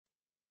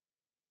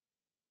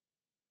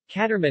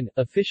Catarman,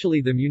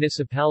 officially the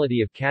Municipality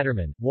of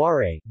Catarman,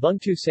 Waray,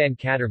 Bungtusan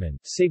Catarman,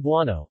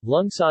 Cebuano,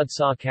 Lungsod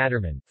sa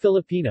Catarman,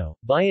 Filipino,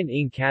 Bayan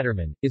ng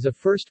Catarman, is a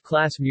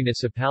first-class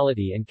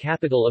municipality and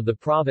capital of the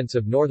province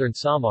of Northern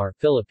Samar,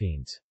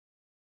 Philippines.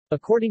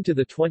 According to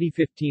the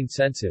 2015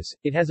 census,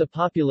 it has a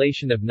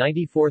population of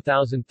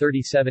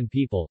 94,037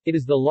 people. It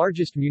is the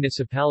largest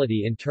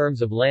municipality in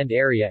terms of land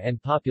area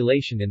and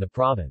population in the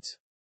province.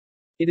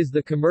 It is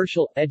the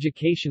commercial,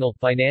 educational,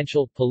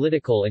 financial,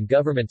 political and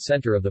government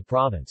center of the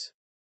province.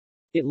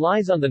 It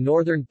lies on the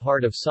northern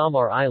part of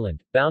Samar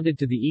Island, bounded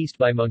to the east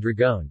by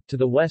Mondragon, to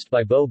the west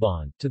by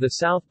Bobon, to the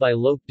south by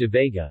Lope de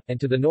Vega, and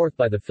to the north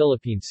by the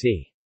Philippine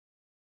Sea.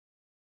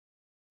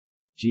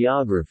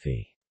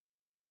 Geography.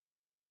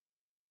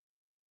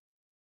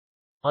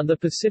 On the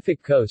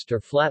Pacific coast are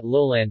flat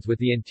lowlands with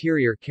the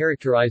interior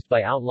characterized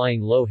by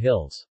outlying low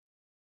hills.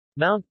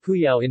 Mount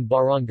Puyao in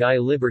Barangay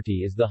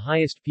Liberty is the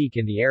highest peak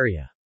in the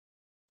area.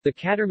 The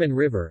Catarman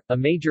River, a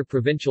major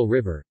provincial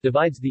river,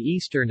 divides the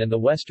eastern and the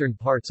western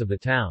parts of the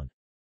town.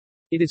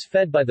 It is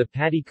fed by the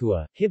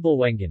Patikua,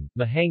 Hibalwengan,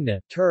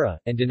 Mahangna, Tura,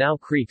 and Danao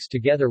creeks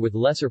together with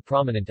lesser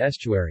prominent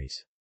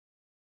estuaries.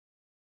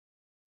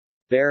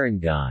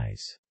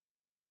 Barangays.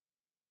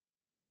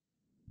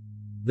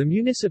 The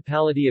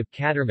municipality of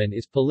Catarman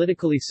is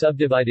politically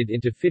subdivided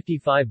into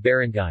 55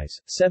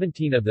 barangays,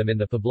 17 of them in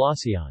the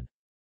Poblacion.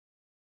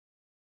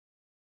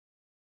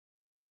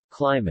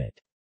 Climate.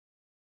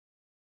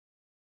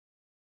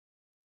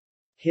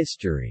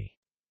 History.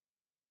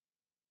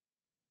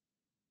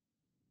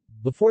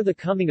 Before the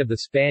coming of the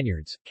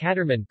Spaniards,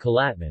 Catarman,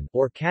 Calatman,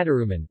 or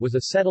Cataruman, was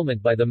a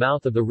settlement by the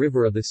mouth of the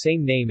river of the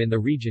same name in the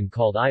region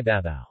called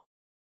Ibabao.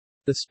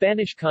 The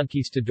Spanish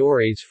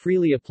conquistadores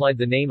freely applied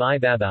the name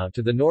Ibabao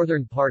to the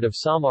northern part of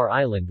Samar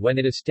Island when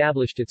it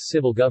established its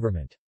civil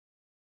government.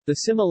 The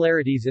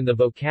similarities in the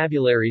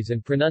vocabularies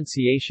and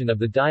pronunciation of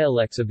the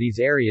dialects of these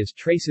areas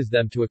traces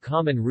them to a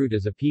common root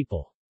as a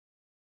people.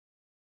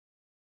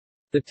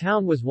 The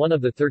town was one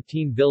of the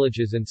 13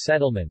 villages and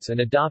settlements and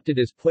adopted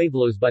as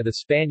pueblos by the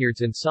Spaniards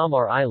in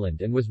Samar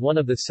Island and was one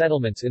of the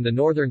settlements in the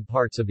northern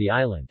parts of the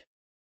island.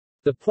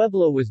 The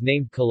pueblo was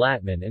named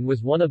Calatman and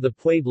was one of the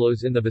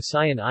pueblos in the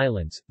Visayan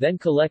Islands, then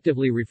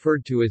collectively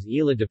referred to as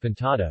Isla de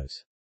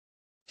Pintados.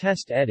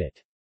 Test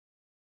edit.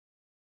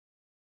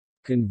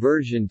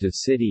 Conversion to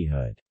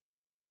cityhood.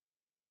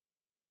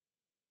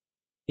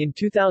 In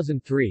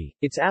 2003,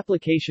 its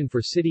application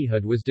for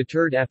cityhood was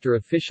deterred after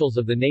officials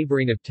of the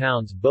neighboring of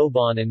towns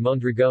Bobon and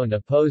Mondragon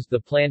opposed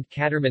the planned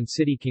Catarman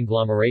city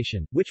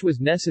conglomeration, which was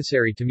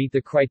necessary to meet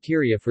the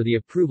criteria for the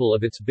approval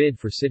of its bid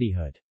for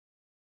cityhood.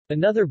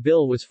 Another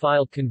bill was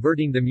filed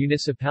converting the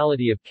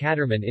municipality of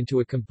Catarman into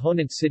a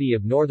component city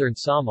of Northern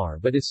Samar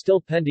but is still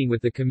pending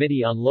with the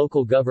Committee on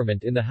Local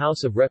Government in the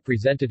House of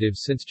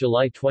Representatives since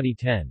July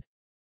 2010.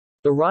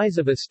 The rise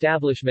of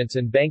establishments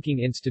and banking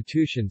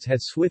institutions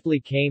has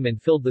swiftly came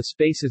and filled the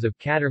spaces of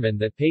Catarman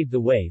that paved the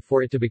way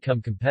for it to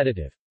become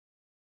competitive.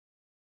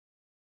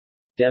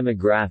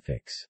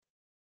 Demographics.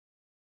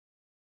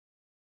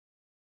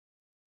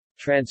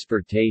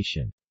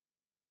 Transportation.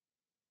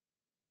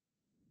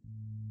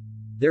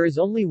 There is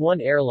only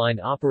one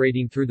airline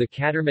operating through the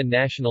Catarman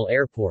National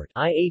Airport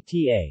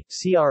IATA,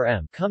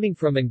 CRM, coming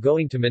from and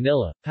going to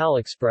Manila, PAL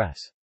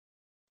Express.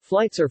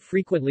 Flights are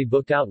frequently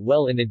booked out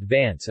well in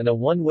advance and a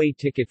one-way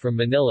ticket from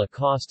Manila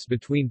costs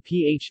between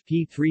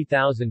PHP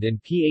 3,000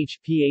 and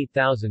PHP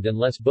 8,000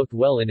 unless booked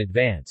well in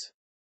advance.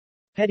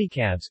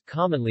 Pedicabs,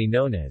 commonly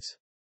known as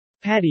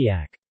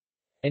Padiac,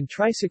 and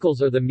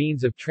tricycles are the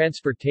means of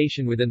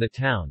transportation within the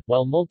town,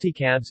 while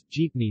multicabs,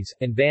 jeepneys,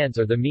 and vans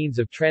are the means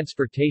of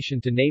transportation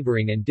to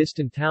neighboring and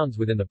distant towns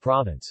within the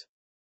province.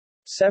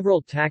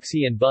 Several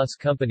taxi and bus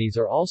companies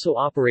are also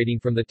operating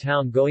from the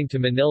town going to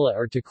Manila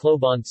or to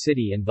Cloban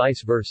City and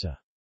vice versa.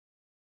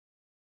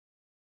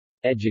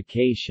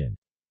 Education.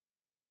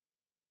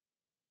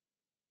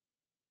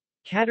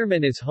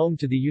 Catarman is home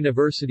to the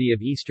University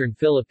of Eastern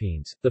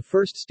Philippines, the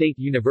first state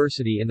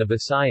university in the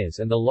Visayas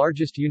and the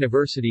largest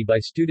university by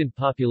student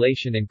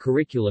population and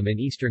curriculum in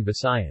Eastern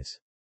Visayas.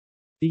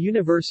 The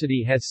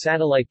university has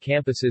satellite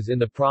campuses in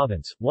the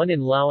province, one in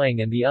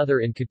Laoang and the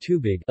other in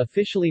Catubig,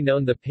 officially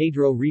known the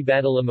Pedro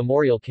Rebadala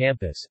Memorial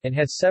Campus, and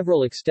has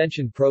several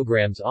extension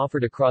programs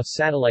offered across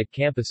satellite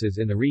campuses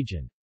in the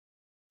region.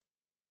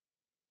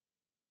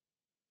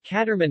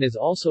 Catarman is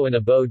also an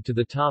abode to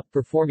the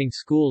top-performing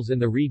schools in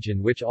the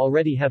region which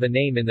already have a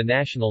name in the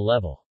national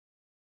level.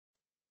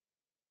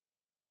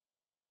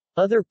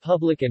 Other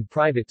public and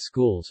private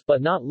schools, but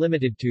not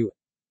limited to: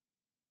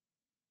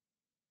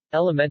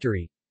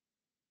 Elementary,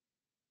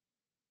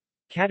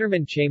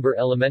 Catarman Chamber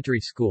Elementary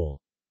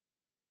School,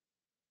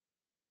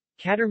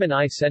 Catarman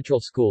I Central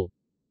School,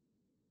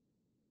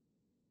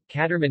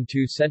 Catarman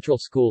II Central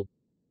School,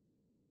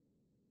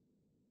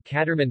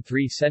 Catarman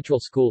III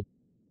Central School,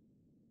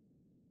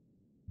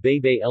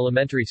 Baybay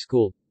Elementary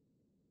School,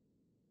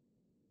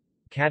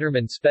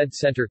 Catarman Sped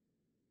Center,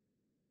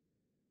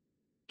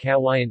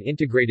 Kawayan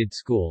Integrated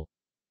School,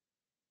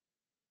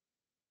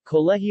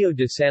 Colegio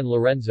de San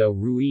Lorenzo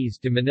Ruiz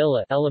de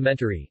Manila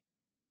Elementary,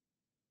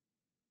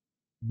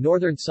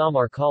 Northern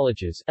Samar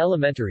Colleges,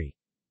 Elementary.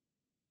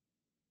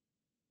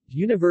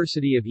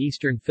 University of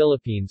Eastern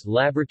Philippines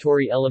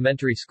Laboratory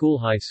Elementary School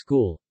High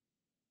School.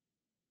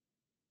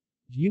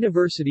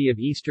 University of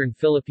Eastern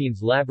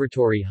Philippines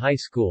Laboratory High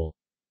School.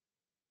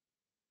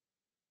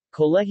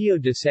 Colegio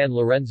de San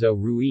Lorenzo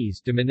Ruiz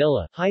de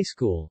Manila High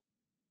School.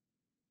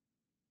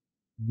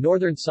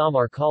 Northern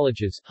Samar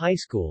Colleges High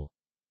School.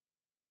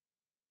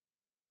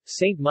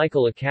 St.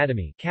 Michael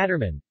Academy,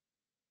 Catarman.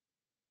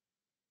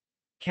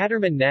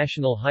 Catarman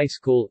National High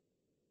School.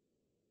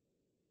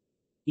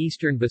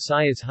 Eastern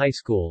Visayas High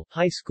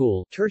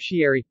School,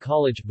 Tertiary,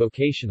 College,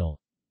 Vocational.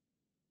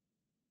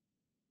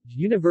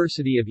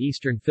 University of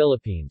Eastern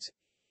Philippines.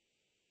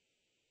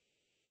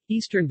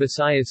 Eastern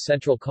Visayas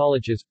Central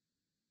Colleges.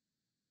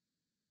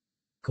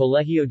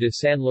 Colegio de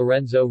San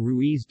Lorenzo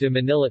Ruiz de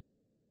Manila.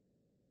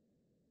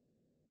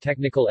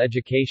 Technical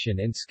Education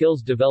and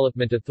Skills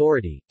Development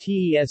Authority,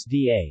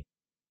 TESDA.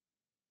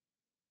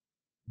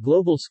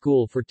 Global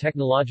School for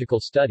Technological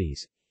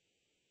Studies.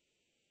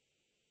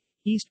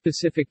 East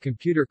Pacific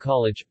Computer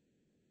College.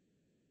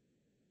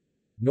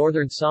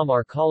 Northern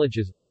Samar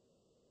Colleges.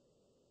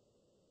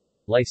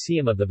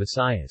 Lyceum of the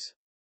Visayas.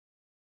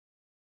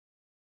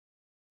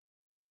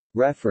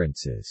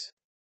 References.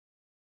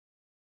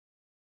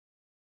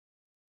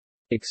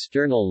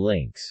 External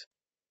links.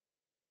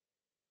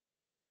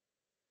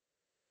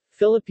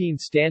 Philippine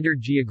Standard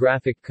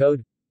Geographic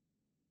Code.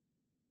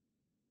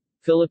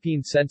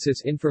 Philippine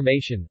Census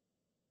Information.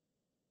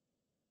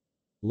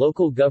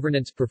 Local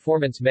Governance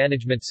Performance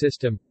Management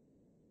System.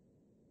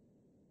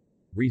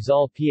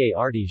 Rizal PA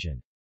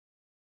Artisan